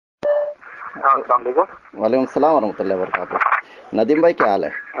वालेकुम सलाम वरहमतुल्लाहि वबरकातुहू। नदीम भाई क्या हाल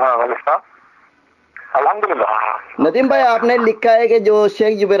है? अल्हम्दुलिल्लाह। नदीम भाई, आपने लिखा है कि जो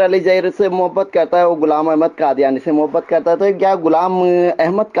शेख जुबैर अली ज़हीर से मोहब्बत करता है वो गुलाम अहमद कादियानी से मोहब्बत करता है, तो क्या गुलाम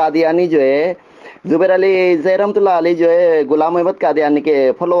अहमद कादियानी जो है जुबैर अली ज़हीर रहमतुल्लाह अलैह जो है गुलाम अहमद कादियानी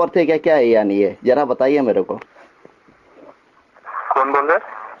के फॉलोअर थे क्या? क्या है यानी ये जरा बताइए मेरे को। कौन बोल रहे?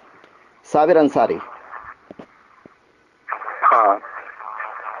 साबिर अंसारी। हाँ,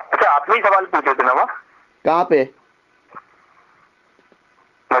 अच्छा आपने ही सवाल पूछे थे ना वहाँ कहाँ पे?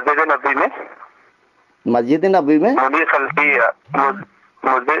 मस्जिद नबी में। मस्जिद नबी में मुनीर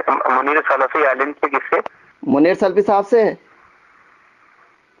सलफी आलिम से किससे? मुनीर सल्फी साहब से।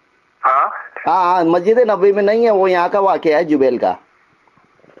 हाँ हाँ, मस्जिद नबी में नहीं है, वो यहाँ का वाक़या है जुबैल का।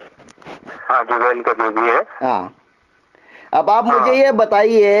 हाँ, जुबैल का जो भी है। हाँ, अब आप मुझे ये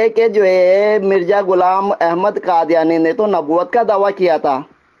बताइए कि जो है मिर्जा गुलाम अहमद कादियानी ने तो नबूवत का दावा किया था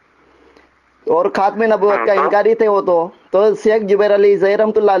और खात्मे नबूवत का इनकारी थे वो तो शेख जुबैर अली ज़हीर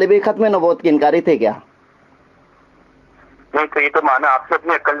रहमतुल्लाह अलैह भी खात्मे नबूवत के इनकारी थे क्या? नहीं, तो ये तो माना आपसे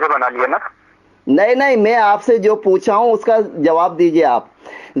अपनी अक्ल से बना लिया ना। नहीं, मैं आपसे जो पूछा हूँ उसका जवाब दीजिए आप।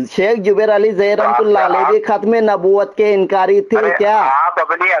 शेख जुबैर अली ज़हीर रहमतुल्लाह अलैह भी खात्मे नबूवत के इनकारी थे क्या?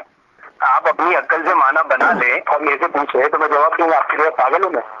 आप अपनी अक्ल से माना बना ले और मेरे से पूछे तो मैं जवाब दूंगा। आपकी तरह पागल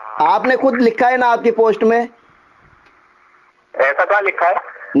हूँ मैं? आपने खुद लिखा है ना आपकी पोस्ट में। ऐसा क्या लिखा है?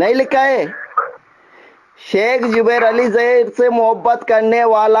 नहीं लिखा है। शेख जुबैर अली ज़हीर से मोहब्बत करने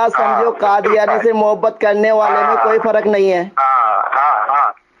वाला समझो कादियानी से मोहब्बत करने वाले में कोई फर्क नहीं है।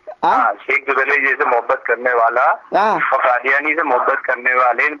 हाँ, शेख जुबैर अली ज़हीर से मोहब्बत करने वाला और कादियानी से मोहब्बत करने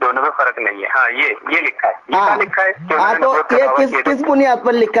वाले इन दोनों में फर्क नहीं है। हाँ, ये लिखा है। ये क्या लिखा है? तो ये किस बुनियाद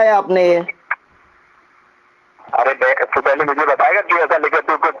पर लिखा है आपने ये? अरे तू पहले मुझे बताएगा क्यों ऐसा लिखा?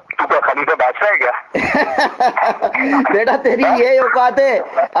 तू क्या खलीफा बादशाह है क्या? बेटा तेरी ये औकात है।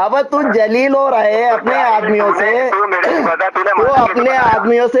 अब तू जलील हो रहा है अपने आदमियों से, तू अपने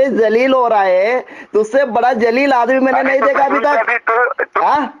आदमियों से जलील हो रहा है। तुझसे बड़ा जलील आदमी मैंने नहीं देखा अभी तक।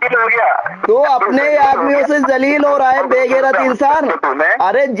 तू अपने आदमियों से जलील हो रहा है, बेगैरत इंसान।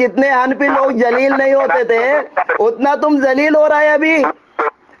 अरे जितने हनफी लोग जलील नहीं होते थे उतना तुम जलील हो रहा है अभी।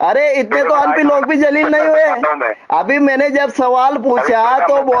 अरे इतने तो हनफी लोग भी जलील नहीं हुए। अभी मैंने जब सवाल पूछा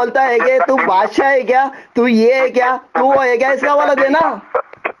तो बोलता है कि तू बादशाह है क्या, तू ये है क्या, तू वो है क्या? इसका वाला देना।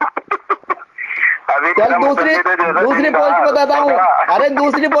 चल दूसरी पोस्ट बताता हूँ। अरे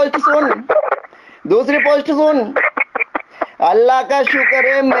दूसरी पोस्ट सुन। अल्लाह का शुक्र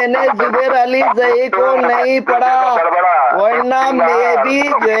है मैंने जुबैर अली ज़हीर को नहीं पढ़ा, वरना मैं भी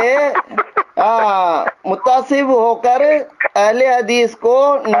जो है मुतासिब होकर अहले हदीस को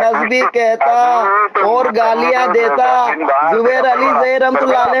नस्बी कहता और गालियां देता। जुबैर अली ज़हीर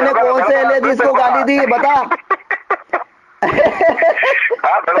रहमतुल्लाह अलैह ने कौन से अहले हदीस को गाली दी बता?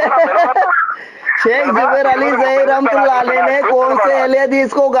 शेख जुबैर अली ज़हीर रहमतुल्लाह अलैह ने कौन से अहले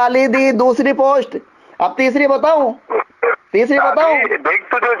हदीस को गाली दी? दूसरी पोस्ट। अब तीसरी बताऊं? देख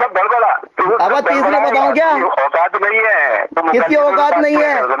तू जो सब गड़बड़ा। अब तीसरी बताऊं क्या? औकात नहीं है। किसकी औकात नहीं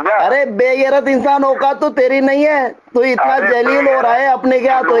है? अरे बेगैरत इंसान, औकात तो तेरी नहीं है। तू इतना जलील हो रहा है अपने के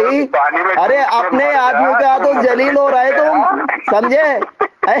हाथ ही। अरे अपने आदमियों के हाथों जलील हो रहा है तुम, समझे?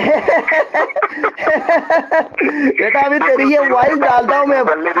 बेटा अभी तेरी ये वॉइस डालता हूँ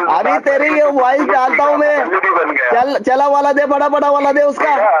मैं। चला वाला दे, बड़ा वाला दे,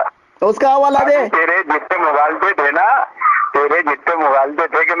 उसका हवाला दे। तेरे जितने मुगालते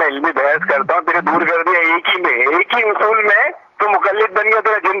थे कि मैं इल्मी बहस करता हूँ, तेरे दूर कर दिया एक ही उसूल में। तू मुकल्लिद बन गया,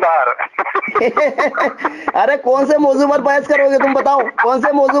 तेरा जिंदार। अरे कौन से मौजू पर बहस करोगे तुम बताओ? कौन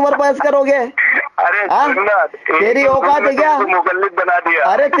से मौजू पर बहस करोगे? अरे तेरी औकात है क्या? मुकल्लिद बना दिया।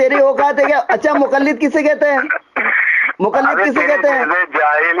 अरे तेरी औकात है क्या? अच्छा मुकल्लिद किसे कहते हैं?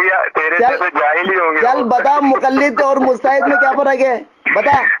 तेरे जैसे जाहिली होंगे। चल बता, मुकल्लिद और मुस्ताहिद में क्या फर्क है?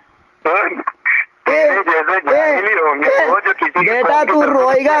 बता। बेटा तू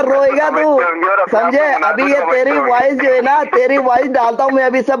रोएगा तू, समझे? अभी ये तेरी वॉइस जो है ना, तेरी वॉइस डालता हूँ मैं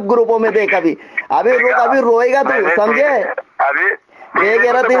अभी सब ग्रुपों में। देख अभी रोएगा तू, समझे? अभी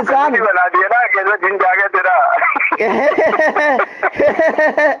बेगैरत इंसान बना दिया ना, कैसे दिन जागे तेरा।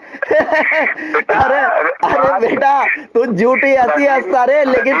 अरे बेटा तू झूठी हंसी हंसता रहे,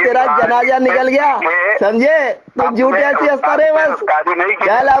 लेकिन तेरा जनाजा निकल गया, समझे? तू झूठी हंसी हंसता रहे बस।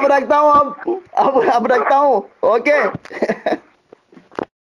 चल अब रखता हूँ, अब रखता हूँ। ओके।